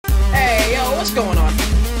what's going on?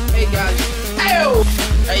 Hey guys. Ew!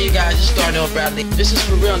 Hey you guys, it's Darrnell Bradley. This is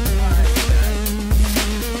for real.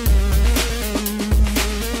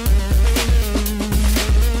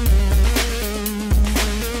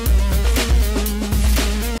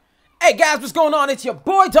 Hey guys, what's going on? It's your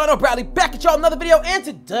boy Darrnell Bradley back at y'all another video, and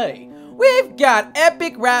today we've got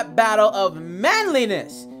epic rap battle of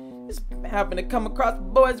manliness. Just happened to come across the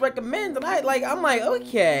boys recommend, and I'm like,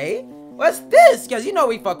 okay, what's this? Because you know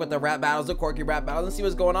we fuck with the rap battles, the quirky rap battles, and see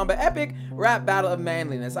what's going on. But epic rap battle of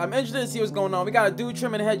manliness. I'm interested to see what's going on. We got a dude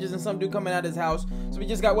trimming hedges and some dude coming out his house. So we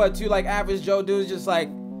just got what, two like average Joe dudes just like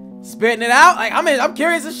spitting it out. Like I'm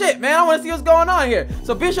curious as shit, man. I want to see what's going on here.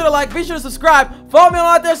 So be sure to like, be sure to subscribe, follow me on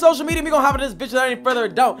all their social media. We gonna hop into this bitch without any further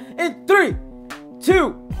ado. In 3, 2,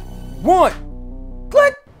 1,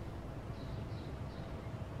 click.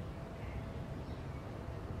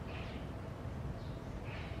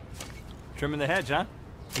 Trimming the hedge, huh?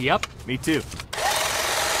 Yep. Me too.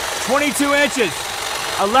 22 inches.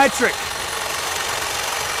 Electric.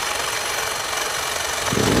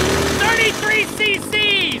 33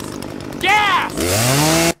 cc's. Gas.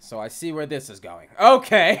 So I see where this is going.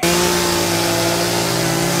 Okay.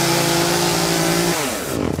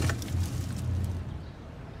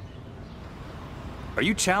 Are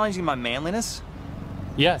you challenging my manliness?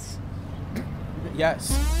 Yes.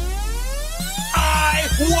 Yes. I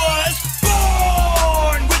was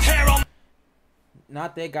born with hair on.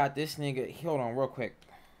 Not they got this nigga. Hold on real quick.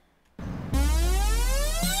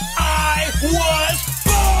 I was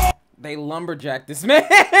born. They lumberjack this man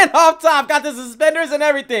off top. Got the suspenders and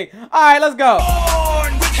everything. Alright, let's go.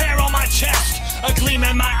 Born with hair on my chest. A gleam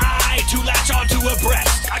in my eye to latch onto a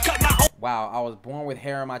breast. I cut my own. Wow, I was born with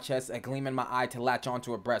hair on my chest, a gleam in my eye to latch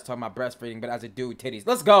onto a breast. Talking about breastfeeding, but as a dude, titties.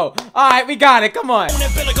 Let's go. Alright, we got it. Come on.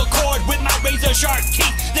 Umbilical cord with my razor sharp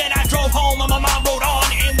teeth. Then I drove home and my mom rode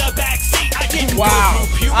on in the back seat. I didn't Wow. go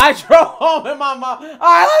through puberty. I drove home and my mom.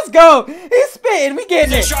 Alright, let's go. He's spitting. We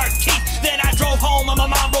getting it. Sharp teeth. Then I drove home and my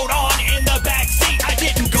mom rode on in the back seat. I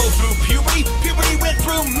didn't go through puberty. Puberty went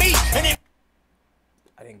through me. And it.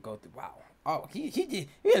 I didn't go through. Wow. Oh, he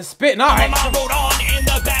is spitting. Alright. My mom rode on in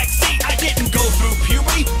the back seat. I didn't go through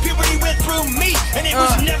puberty. Puberty went through me. And it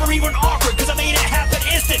was never even awkward because I made it happen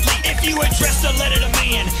instantly. If you addressed a letter to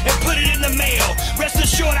man and put it in the mail, rest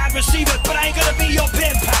assured I'd receive it, but I ain't gonna be your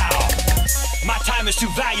pen pal. My time is too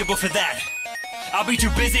valuable for that. I'll be too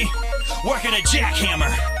busy working a jackhammer.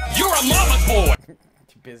 You're a mama's boy.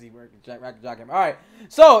 Too busy working jackhammer. Alright.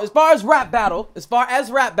 So, as far as rap battle,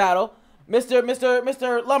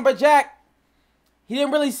 Mr. Lumberjack, he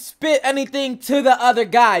didn't really spit anything to the other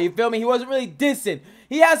guy, you feel me? He wasn't really dissing.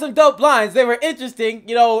 He had some dope lines. They were interesting,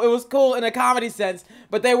 you know, it was cool in a comedy sense,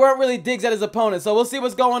 but they weren't really digs at his opponent. So we'll see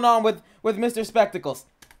what's going on with Mr. Spectacles.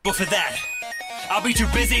 But for that, I'll be too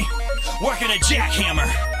busy working a jackhammer.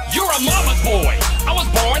 You're a mama's boy. I was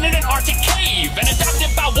born in an Arctic cave and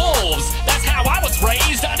adopted by wolves. That's how I was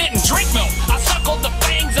raised. I didn't drink milk. I suckled the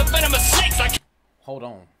fangs of venomous snakes. Hold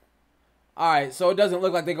on. Alright, so it doesn't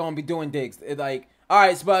look like they're going to be doing digs. It's like,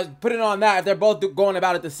 alright, so but put it on that. If they're both going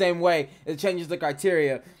about it the same way, it changes the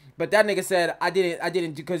criteria. But that nigga said, I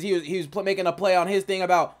didn't, because he was making a play on his thing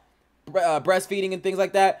about breastfeeding and things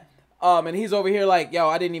like that. And he's over here like, yo,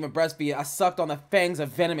 I didn't even breastfeed. I sucked on the fangs of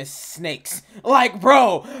venomous snakes. Like,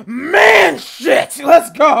 bro, man shit. Let's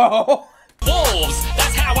go. Wolves,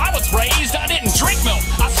 that's how I was raised. I didn't drink milk.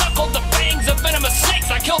 I suckled the fangs of venomous snakes.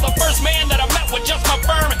 I killed the first man that I met with just my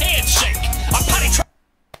firm handshake. I potty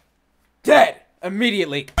dead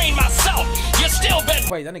immediately. trained myself. You still been.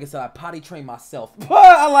 Wait, that nigga said I potty trained myself.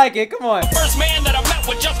 I like it. Come on. First man that I met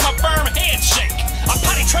with just my firm handshake. I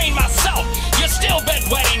potty trained myself. You still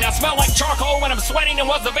bedwetting. I smell like charcoal when I'm sweating and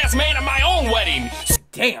was the best man at my own wedding.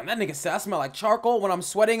 Damn, that nigga said I smell like charcoal when I'm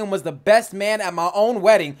sweating and was the best man at my own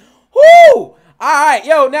wedding. Whoo! Alright,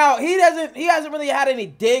 yo, now he hasn't really had any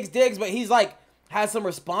digs, but he's like has some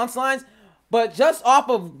response lines. But just off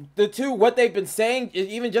of the two, what they've been saying,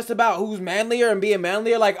 even just about who's manlier and being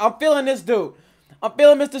manlier, like I'm feeling this dude. I'm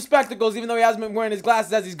feeling Mr. Spectacles, even though he hasn't been wearing his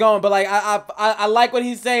glasses as he's going. But like I like what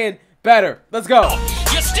he's saying better. Let's go.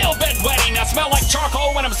 You're still bedwetting. I smell like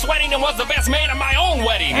charcoal when I'm sweating and was the best man at my own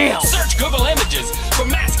wedding. Damn. Search Google Images for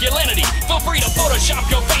masculinity. Feel free to Photoshop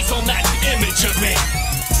your face on that image of me.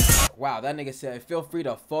 Wow, that nigga said, feel free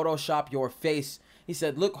to Photoshop your face. He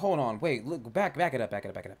said, look, hold on, wait, look, back it up.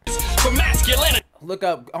 For masculinity. Look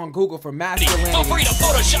up on Google for masculinity. Feel free to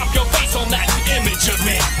Photoshop your face on that image of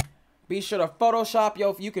me. Be sure to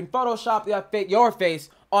Photoshop you can Photoshop your face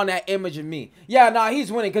on that image of me. Yeah, nah,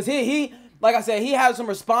 he's winning because he like I said, he had some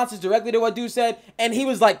responses directly to what dude said, and he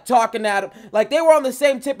was like talking at him. Like they were on the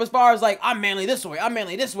same tip as far as like, I'm manly this way, I'm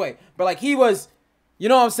manly this way. But like he was, you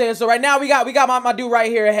know what I'm saying? So right now we got my dude right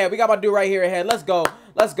here ahead. We got my dude right here ahead. Let's go.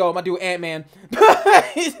 Let's go. My dude Ant-Man.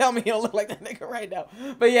 He's telling me he don't look like that nigga right now.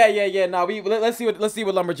 But yeah. No, let's see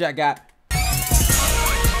what Lumberjack got.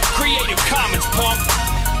 Creative Commons pump.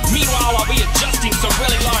 Meanwhile, I'll be adjusting some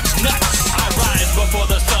really large nuts. I rise before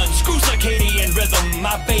the sun, screw circadian rhythm.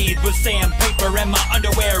 I bathe with sandpaper and my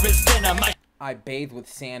underwear is denim. I bathe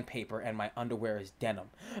with sandpaper and my underwear is denim.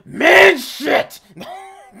 Man, shit!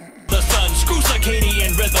 The sun, screw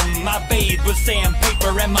circadian rhythm. I bathe with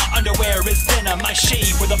sandpaper and my underwear is denim. I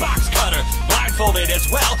shave with a box cutter, blindfolded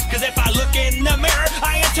as well. Cause if I look in the mirror,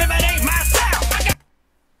 I intimidate myself.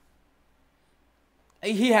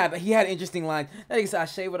 He had interesting lines. That nigga said, I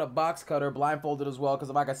shave with a box cutter, blindfolded as well, because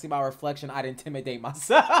if I could see my reflection, I'd intimidate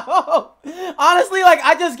myself. Honestly, like,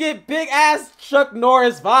 I just get big-ass Chuck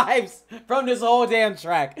Norris vibes from this whole damn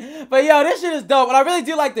track. But, yo, this shit is dope. And I really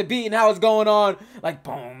do like the beat and how it's going on. Like,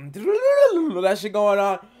 boom, that shit going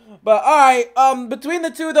on. But, alright, between the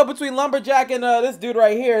two, though, between Lumberjack and this dude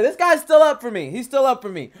right here, this guy's still up for me. He's still up for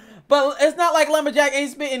me. But it's not like Lumberjack ain't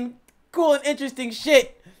spitting cool and interesting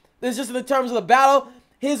shit. It's just in the terms of the battle,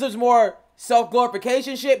 his was more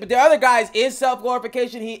self-glorification shit, but the other guy's is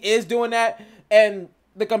self-glorification. He is doing that, and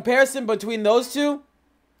the comparison between those two,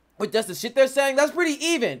 with just the shit they're saying, that's pretty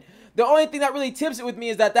even. The only thing that really tips it with me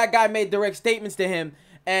is that that guy made direct statements to him,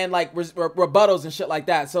 and like rebuttals and shit like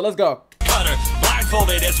that. So let's go. Cutter,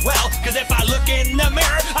 blindfolded as well, cause if I look in the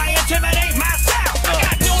mirror, I intimidate myself. I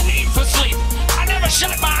got no need for sleep. I never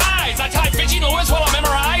shut my eyes. I type bitchy noise while I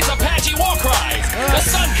memorize Apache war cries. The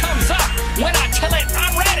sun comes up when I tell it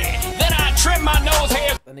I'm ready. Then I trim my nose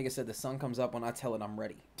hairs. That nigga said the sun comes up when I tell it I'm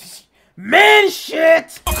ready. Man,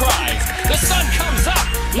 shit! Cries. The sun comes up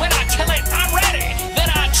when I tell it I'm ready. Then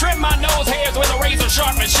I trim my nose hairs with a razor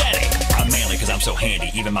sharp machete. I'm manly cause I'm so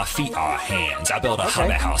handy, even my feet are hands. I built a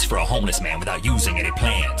hobbit house for a homeless man without using any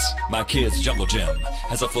plans. My kid's jungle gym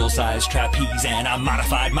has a full-size trapeze, and I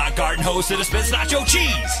modified my garden hose to dispense nacho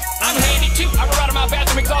cheese. I'm handy too. I roll out of my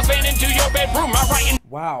bathroom exhaust fan into your bedroom. I'm writing.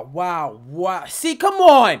 Wow. See, come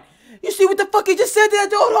on. You see what the fuck he just said to that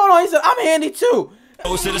dude? Hold on. He said, I'm handy too.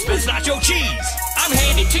 Hose to dispense nacho cheese. I'm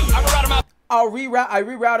handy too. I roll out of my. I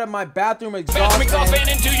rerouted my bathroom exhaust fan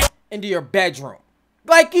into your bedroom.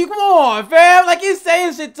 Like, come on, fam. Like, he's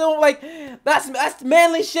saying shit to him. Like, that's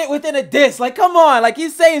manly shit within a diss. Like, come on. Like,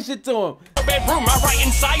 he's saying shit to him. Bedroom, I write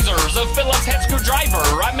incisors, a Phillips head screwdriver.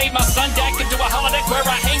 I made my sun deck into a holodeck where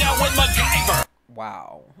I hang out with MacGyver.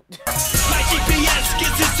 Wow. My GPS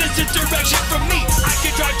gets its sense of direction from me. I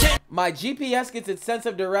can drive 10. My GPS gets its sense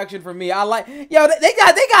of direction from me. I like, yo, they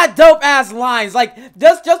got dope ass lines. Like,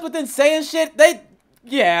 just within saying shit,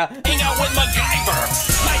 yeah. Hang out with MacGyver.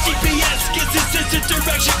 My GPS gets its sense of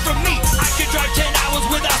direction from me. I can drive 10 hours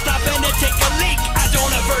without stopping to take a leak. I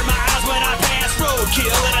don't avert my eyes when I pass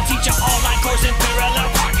roadkill, and I teach an online course in parallel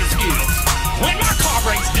parking skills. When my car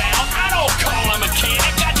breaks down, I don't call a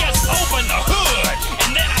mechanic. I just open the hood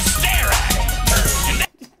and then I stare at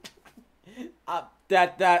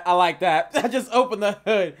it. I like that. I just open the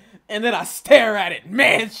hood and then I stare at it.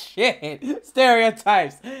 Man, shit.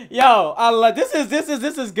 Stereotypes. Yo, I love this is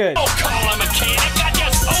good. Don't call a mechanic. I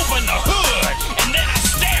just open the hood and then I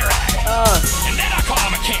stare at it. And then I call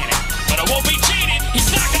a mechanic. But I won't be cheated. He's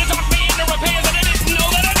not gonna talk me into repairs and I didn't know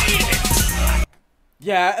that I needed.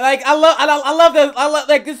 Yeah, like I love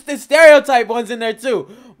like this stereotype ones in there too.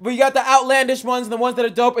 But you got the outlandish ones and the ones that are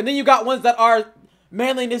dope, and then you got ones that are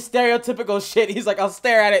manliness stereotypical shit. He's like, I'll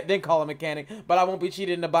stare at it, then call a mechanic, but I won't be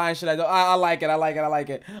cheated into buying shit. I like it. Let's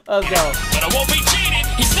go. But I won't be cheated.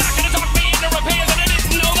 He's not gonna talk me into repairs and I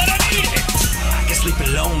didn't know that I needed it. I can sleep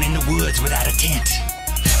alone in the woods without a tent.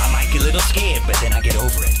 I might get a little scared, but then I get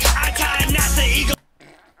over it. I time not the eagle.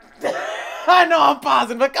 I know I'm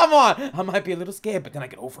pausing, but come on. I might be a little scared, but then I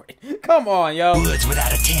get over it. Come on, yo. Woods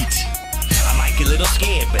without a tent. I might get a little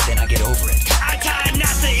scared, but then I get over it. I time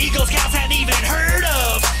not the Eagle Scouts hadn't even heard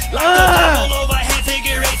of. Like the double overhead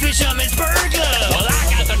figure eight fisherman's burger. Well, I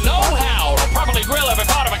got the know-how to properly grill every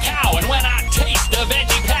part of a cow, and when I taste the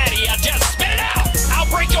veggie patty, I just spit it out. I'll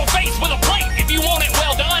break your face with a plate if you want it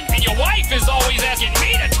well done, and your wife is always asking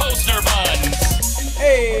me to toast her buns.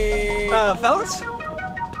 Hey. Fellas?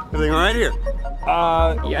 Everything all right here?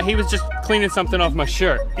 Yeah, he was just cleaning something off my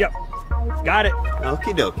shirt. Yep. Got it.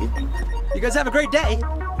 Okie dokie. You guys have a great day.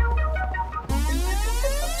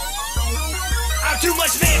 I'm too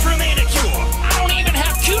much man for a manicure. I don't even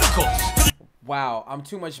have cuticles. Wow, I'm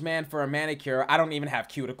too much man for a manicure. I don't even have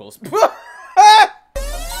cuticles.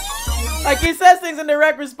 Like, he says things in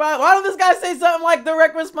direct response. Why don't this guy say something like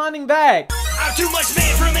direct responding back? I'm too much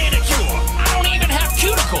man for a manicure. I don't even have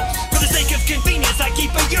cuticles. For the sake of convenience, I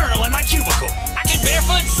keep a urinal in my cubicle. I can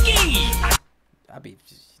barefoot ski.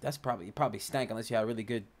 That's probably stank unless you have really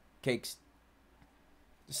good cakes.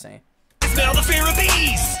 Just saying. Smell the fear of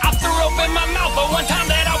bees. I threw open my mouth the one time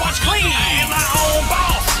that I watched Clean. I am my own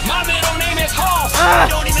boss. My middle name is Hoss. I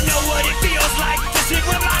don't even know what it feels like to sit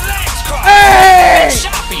with my legs crossed. Hey!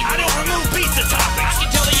 Shopping. I don't remove pizza toppings. I can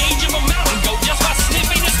tell the age of a mountain goat just by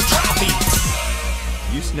sniffing its droppings.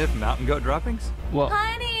 You sniff mountain goat droppings? Well,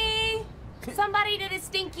 Honey, somebody did a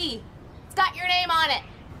stinky. It's got your name on it.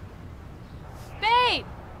 Babe,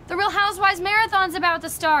 the Real Housewives Marathon's about to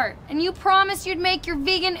start, and you promised you'd make your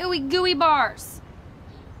vegan ooey gooey bars.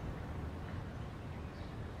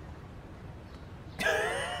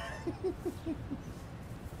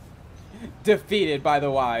 Defeated by the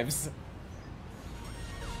wives.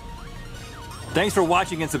 Thanks for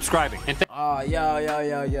watching and subscribing. Oh, yo.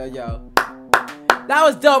 That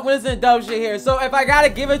was dope. We're listening to dope shit here. So if I gotta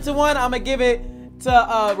give it to one, I'm gonna give it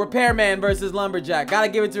to Repairman versus Lumberjack. Gotta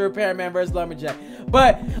give it to Repairman versus Lumberjack.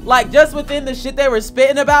 But like, just within the shit they were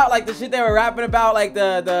spitting about, like the shit they were rapping about, like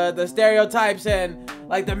the stereotypes and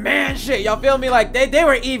like the man shit, y'all feel me? Like they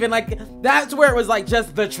were even, like that's where it was like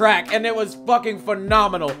just the track, and it was fucking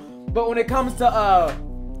phenomenal. But when it comes to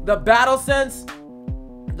the battle sense,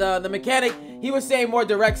 the mechanic, he was saying more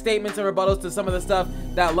direct statements and rebuttals to some of the stuff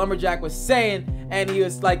that Lumberjack was saying, and he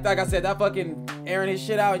was like I said, that fucking airing his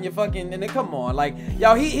shit out, and you fucking, and then come on, like,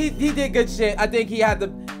 yo, he did good shit. I think he had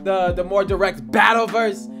the more direct battle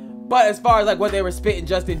verse, but as far as like what they were spitting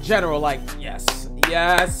just in general, like, yes,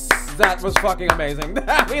 that was fucking amazing.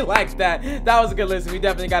 We liked that. That was a good listen. We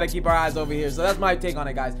definitely got to keep our eyes over here. So that's my take on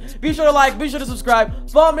it, guys. Be sure to like, be sure to subscribe,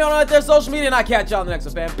 follow me on all their social media, and I'll catch y'all in the next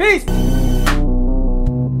one, fam. Peace.